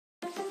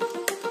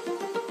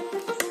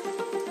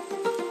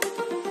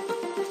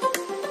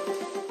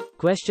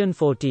Question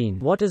 14.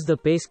 What is the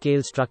pay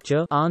scale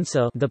structure?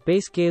 Answer. The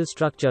pay scale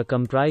structure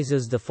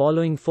comprises the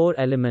following 4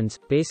 elements: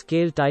 pay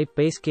scale type,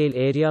 pay scale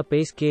area,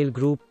 pay scale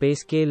group, pay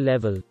scale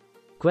level.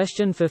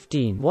 Question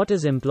 15. What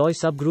is employee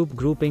subgroup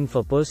grouping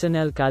for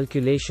personnel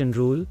calculation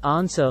rule?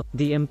 Answer.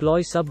 The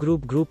employee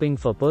subgroup grouping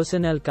for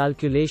personnel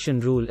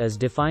calculation rule is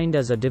defined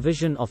as a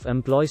division of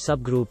employee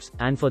subgroups,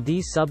 and for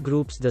these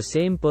subgroups the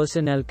same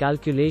personnel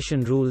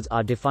calculation rules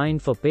are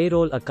defined for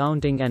payroll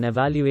accounting and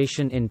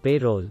evaluation in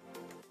payroll.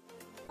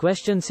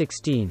 Question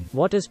 16.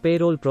 What is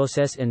payroll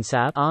process in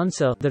SAP?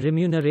 Answer. The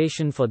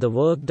remuneration for the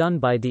work done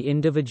by the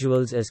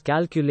individuals is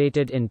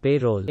calculated in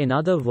payroll. In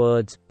other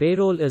words,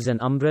 payroll is an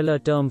umbrella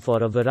term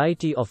for a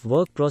variety of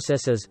work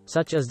processes,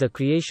 such as the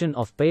creation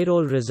of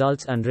payroll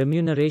results and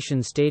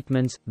remuneration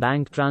statements,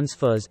 bank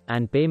transfers,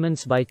 and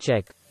payments by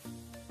check.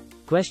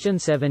 Question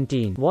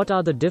 17. What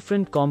are the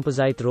different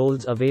composite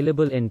roles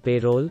available in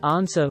payroll?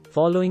 Answer.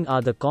 Following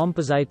are the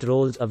composite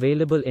roles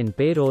available in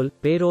payroll: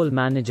 payroll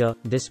manager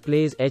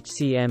displays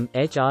HCM,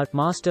 HR,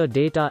 master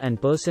data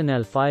and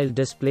personnel file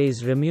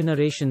displays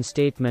remuneration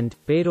statement,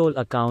 payroll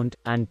account,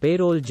 and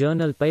payroll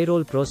journal.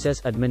 Payroll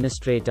process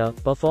administrator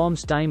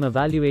performs time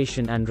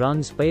evaluation and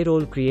runs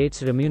payroll,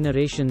 creates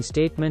remuneration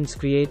statements,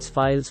 creates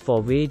files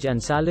for wage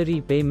and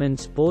salary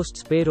payments,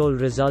 posts payroll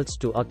results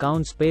to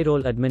accounts.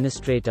 Payroll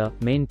administrator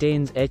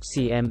maintains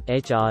HCM,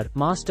 HR,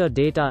 master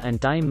data and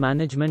time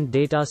management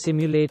data,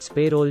 simulates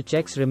payroll,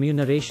 checks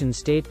remuneration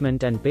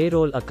statement and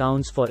payroll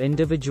accounts for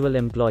individual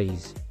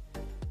employees.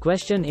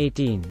 Question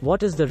 18.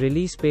 What is the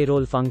release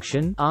payroll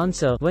function?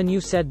 Answer. When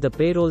you set the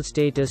payroll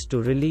status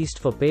to released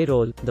for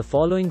payroll, the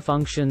following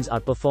functions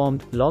are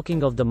performed: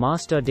 locking of the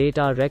master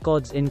data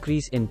records,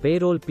 increase in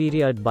payroll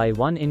period by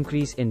 1,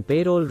 increase in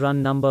payroll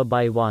run number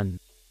by 1.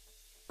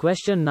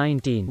 Question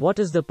 19. What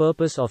is the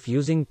purpose of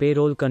using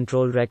payroll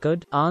control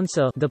record?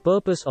 Answer. The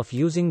purpose of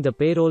using the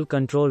payroll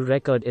control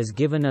record is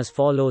given as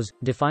follows: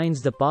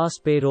 defines the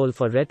past payroll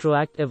for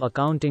retroactive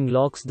accounting,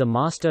 locks the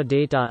master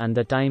data and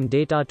the time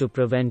data to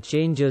prevent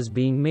changes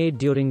being made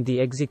during the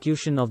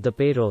execution of the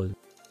payroll.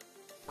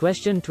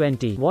 Question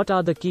 20. What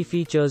are the key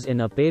features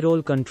in a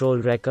payroll control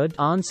record?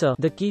 Answer.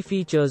 The key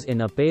features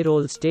in a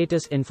payroll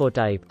status info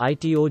type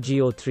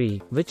ITOGO3,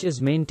 which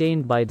is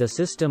maintained by the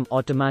system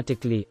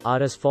automatically,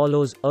 are as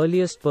follows: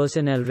 earliest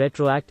personnel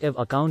retroactive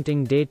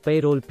accounting date,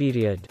 payroll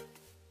period.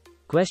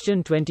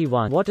 Question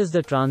 21. What is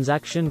the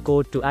transaction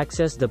code to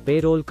access the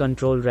payroll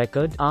control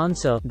record?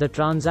 Answer. The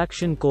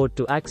transaction code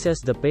to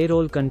access the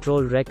payroll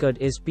control record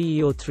is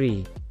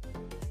PEO3.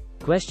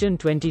 Question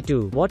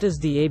 22. What is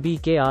the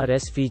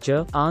ABKRS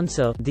feature?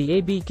 Answer. The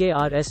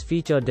ABKRS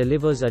feature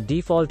delivers a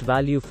default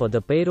value for the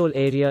payroll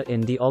area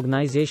in the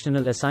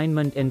organizational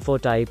assignment info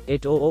type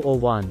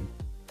IT0001.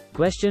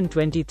 Question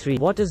 23.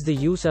 What is the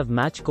use of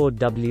match code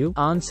W?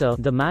 Answer.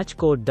 The match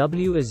code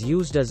W is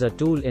used as a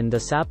tool in the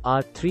SAP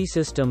R3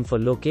 system for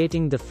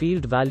locating the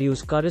field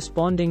values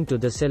corresponding to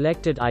the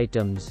selected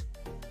items.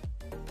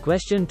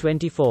 Question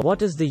 24.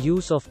 What is the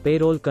use of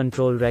payroll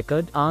control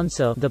record?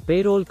 Answer. The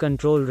payroll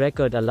control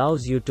record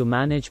allows you to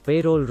manage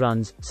payroll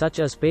runs, such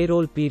as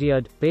payroll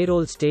period,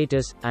 payroll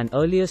status, and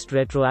earliest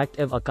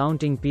retroactive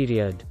accounting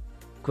period.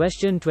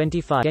 Question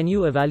 25. Can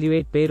you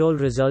evaluate payroll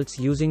results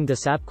using the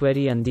SAP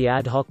query and the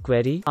ad hoc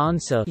query?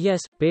 Answer. Yes,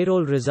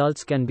 payroll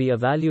results can be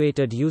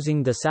evaluated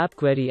using the SAP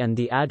query and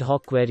the ad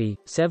hoc query.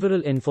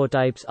 Several info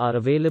types are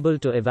available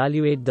to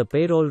evaluate the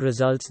payroll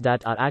results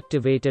that are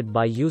activated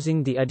by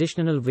using the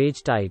additional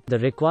wage type. The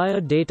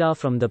required data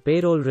from the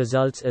payroll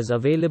results is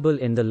available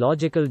in the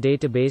logical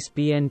database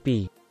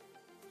PNP.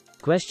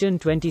 Question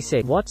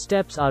 26. What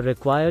steps are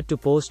required to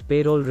post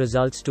payroll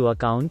results to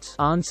accounts?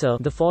 Answer.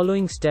 The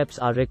following steps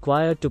are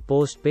required to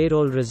post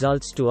payroll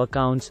results to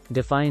accounts: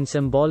 define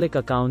symbolic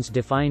accounts,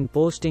 define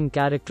posting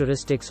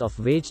characteristics of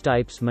wage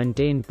types,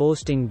 maintain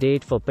posting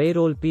date for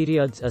payroll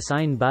periods,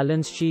 assign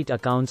balance sheet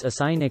accounts,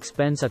 assign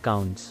expense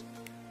accounts.